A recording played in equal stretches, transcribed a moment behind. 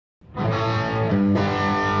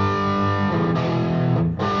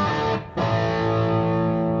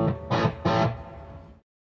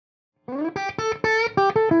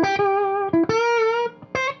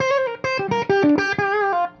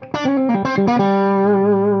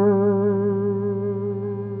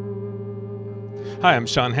Hi, I'm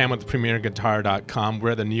Sean Ham with PremierGuitar.com.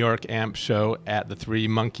 We're at the New York Amp Show at the Three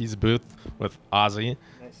Monkeys booth with Ozzy.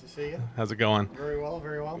 Nice to see you. How's it going? Very well,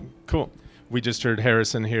 very well. Cool. We just heard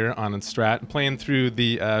Harrison here on a Strat playing through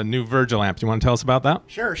the new Virgil amp. You want to tell us about that?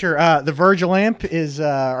 Sure. The Virgil amp is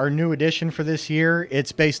our new addition for this year.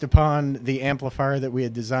 It's based upon the amplifier that we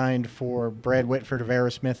had designed for Brad Whitford of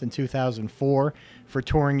Aerosmith in 2004 for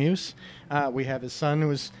touring use. We have his son who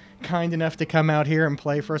was kind enough to come out here and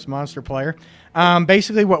play for us, Monster Player.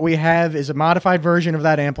 Basically what we have is a modified version of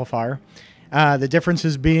that amplifier. The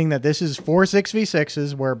differences being that this is 4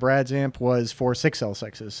 6v6s where Brad's amp was 4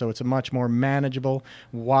 6L6s, so it's a much more manageable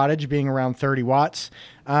wattage, being around 30 watts.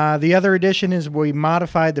 The other addition is we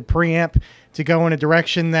modified the preamp to go in a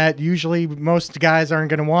direction that usually most guys aren't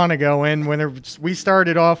going to want to go in. We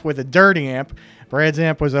started off with a dirty amp. Brad's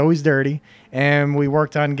amp was always dirty, and we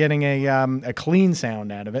worked on getting a clean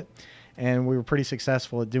sound out of it, and we were pretty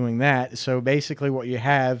successful at doing that. So basically what you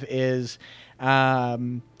have is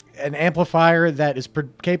an amplifier that is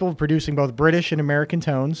capable of producing both British and American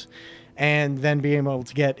tones, and then being able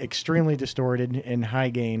to get extremely distorted and high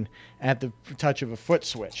gain at the touch of a foot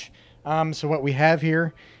switch. So what we have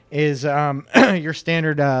here is your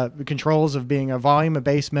standard controls of being a volume, a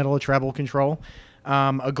bass, middle, a treble control,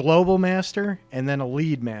 a global master, and then a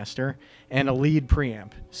lead master, and a lead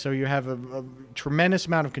preamp. So you have a tremendous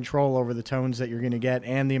amount of control over the tones that you're going to get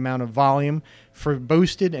and the amount of volume for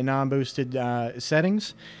boosted and non-boosted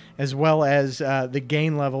settings, as well as the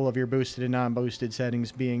gain level of your boosted and non-boosted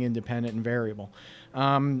settings being independent and variable.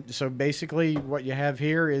 So basically what you have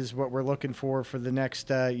here is what we're looking for the next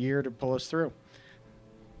year to pull us through.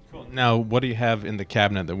 Cool. Now, what do you have in the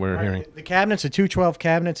cabinet that we're hearing? The cabinet's a 212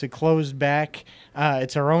 cabinet. It's a closed back.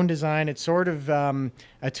 It's our own design. It's sort of a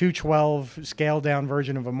 212 scaled down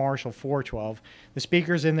version of a Marshall 412. The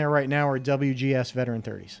speakers in there right now are WGS Veteran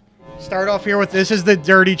 30s. Start off here with, this is the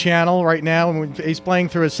dirty channel right now, and he's playing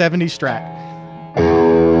through a 70 Strat.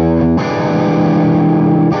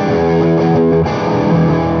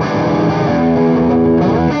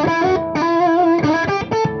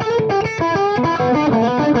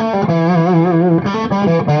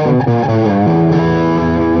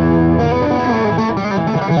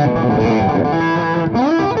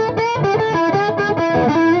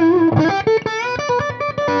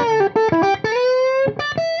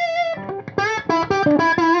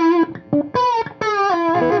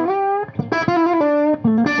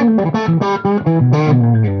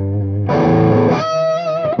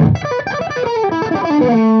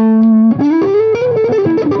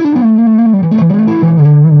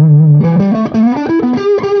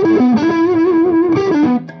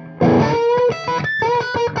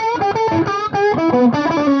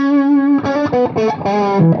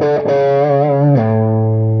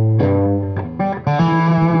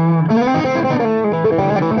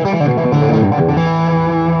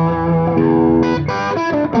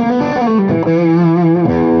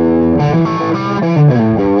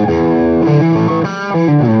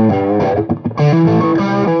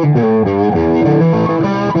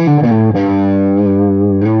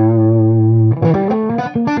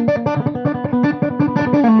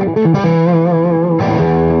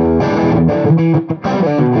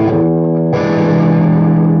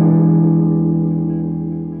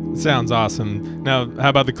 Sounds awesome. Now, how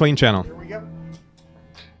about the clean channel? Here we go.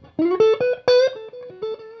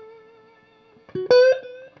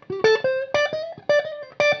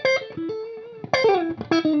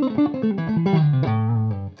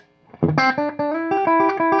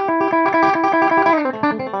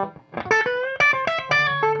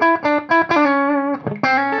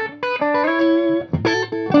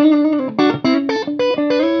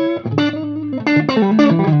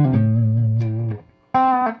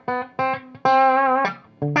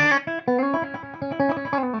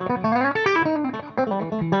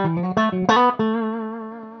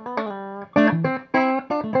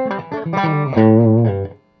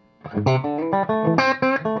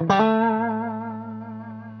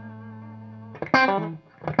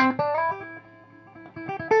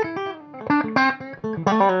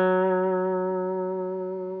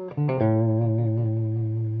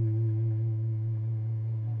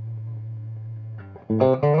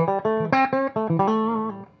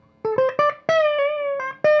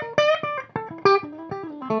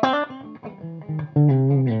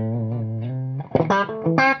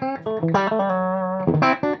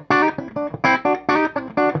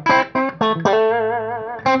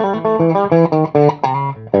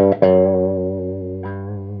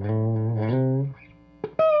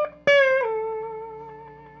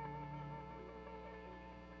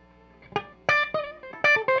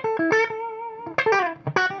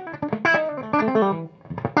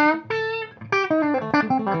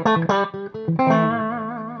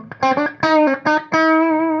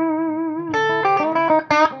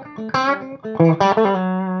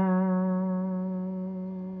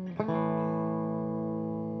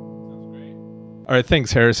 All right,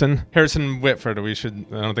 thanks, Harrison. Harrison Whitford. I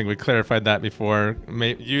don't think we clarified that before.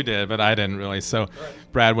 You did, but I didn't really. So,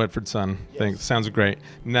 Brad Whitford's son. Yes. Thanks. Sounds great.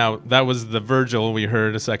 Now, that was the Virgil we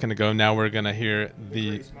heard a second ago. Now we're going to hear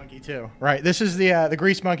the Grease Monkey 2. Right. This is the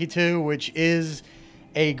Grease Monkey 2, which is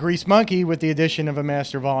a Grease Monkey with the addition of a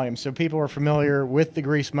master volume. So people who are familiar with the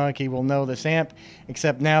Grease Monkey will know this amp,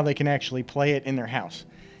 except now they can actually play it in their house.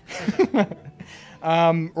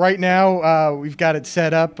 Right now, we've got it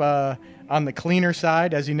set up on the cleaner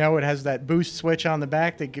side. As you know, it has that boost switch on the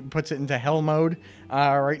back that puts it into hell mode.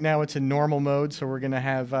 Right now, it's in normal mode, so we're going to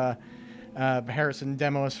have Harrison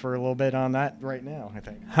demo us for a little bit on that right now, I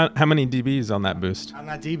think. How many dBs on that boost? On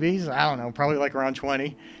that dBs, I don't know, probably like around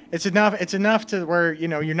 20. It's enough to where, you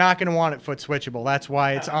know, you're not going to want it foot switchable. That's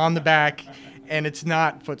why it's on the back, and it's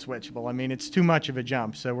not foot switchable. I mean, it's too much of a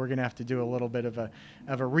jump, so we're going to have to do a little bit of a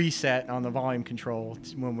reset on the volume control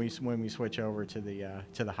when we switch over to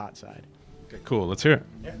the hot side. Okay, cool. Let's hear it.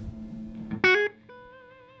 Yeah.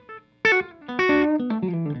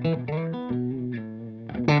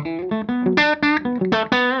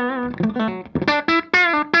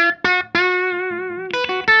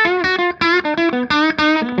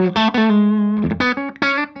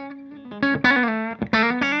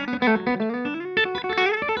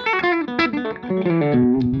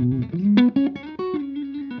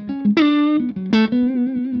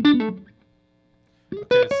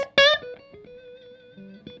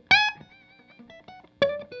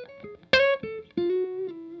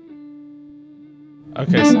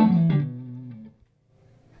 Okay,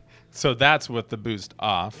 so that's with the boost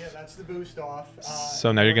off. Yeah, that's the boost off.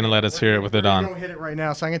 So now you're going to let us hear it with it on. We're going to hit it right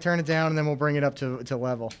now. So I'm going to turn it down, and then we'll bring it up to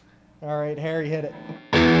level. All right, Harry, hit it.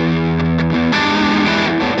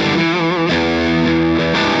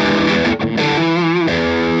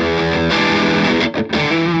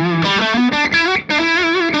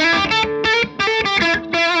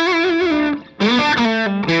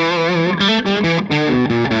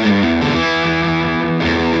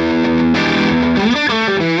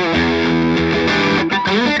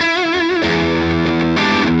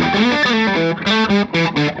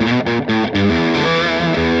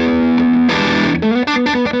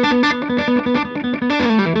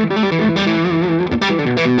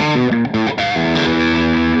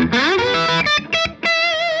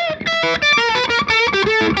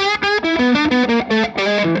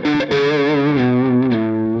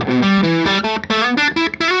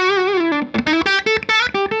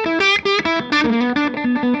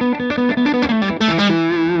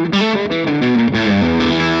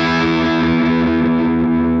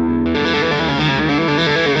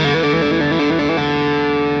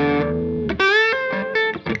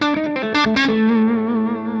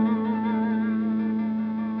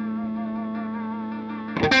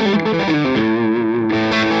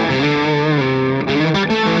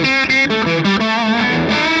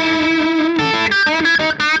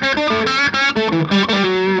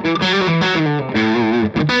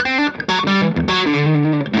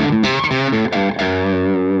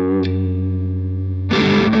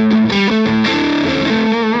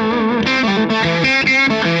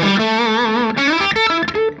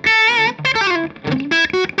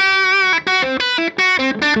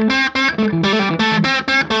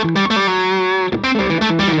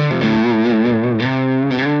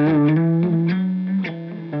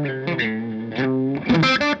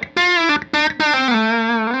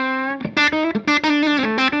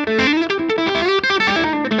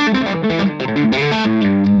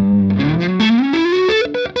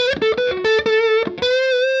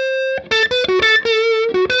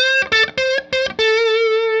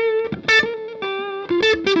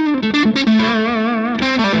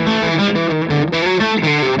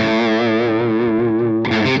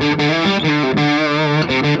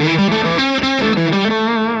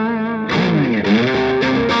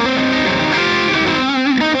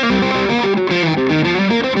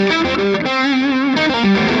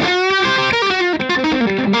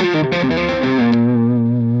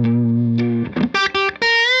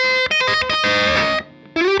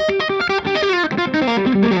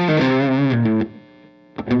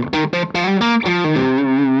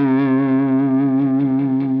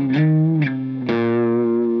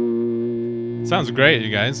 Sounds great, you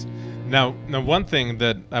guys. Now, one thing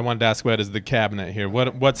that I wanted to ask about is the cabinet here.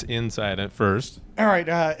 What's inside it first? All right.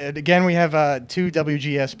 Again, we have two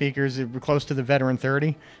WGS speakers. We're close to the Veteran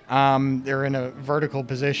 30. They're in a vertical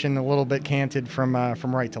position, a little bit canted from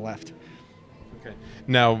right to left. Okay.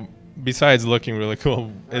 Now, besides looking really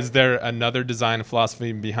cool, is there another design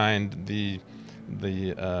philosophy behind the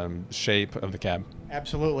shape of the cab?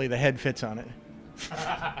 Absolutely. The head fits on it.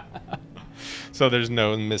 So there's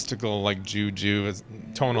no mystical like juju,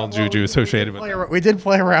 tonal juju associated with it. We did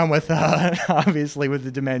play around with, obviously, with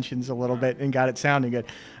the dimensions a little bit and got it sounding good.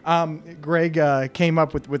 Greg came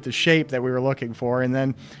up with the shape that we were looking for, and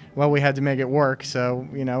then, well, we had to make it work. So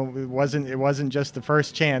it wasn't just the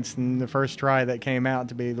first chance and the first try that came out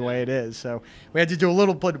to be the way it is. So we had to do a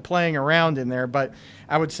little bit of playing around in there. But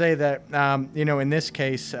I would say that in this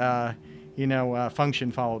case,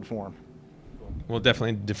 function followed form. Well,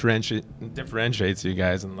 definitely differentiates you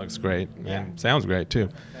guys and looks great and sounds great too.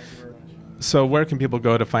 Thank you very much. So where can people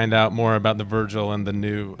go to find out more about the Virgil and the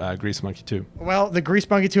new Grease Monkey 2? Well, the Grease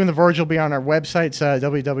Monkey 2 and the Virgil will be on our websites,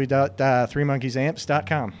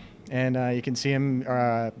 www.threemonkeysamps.com. And you can see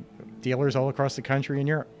them dealers all across the country and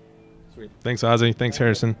Europe. Sweet. Thanks, Ozzy. Thanks,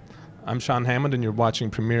 Harrison. I'm Sean Hammond, and you're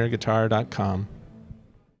watching PremierGuitar.com.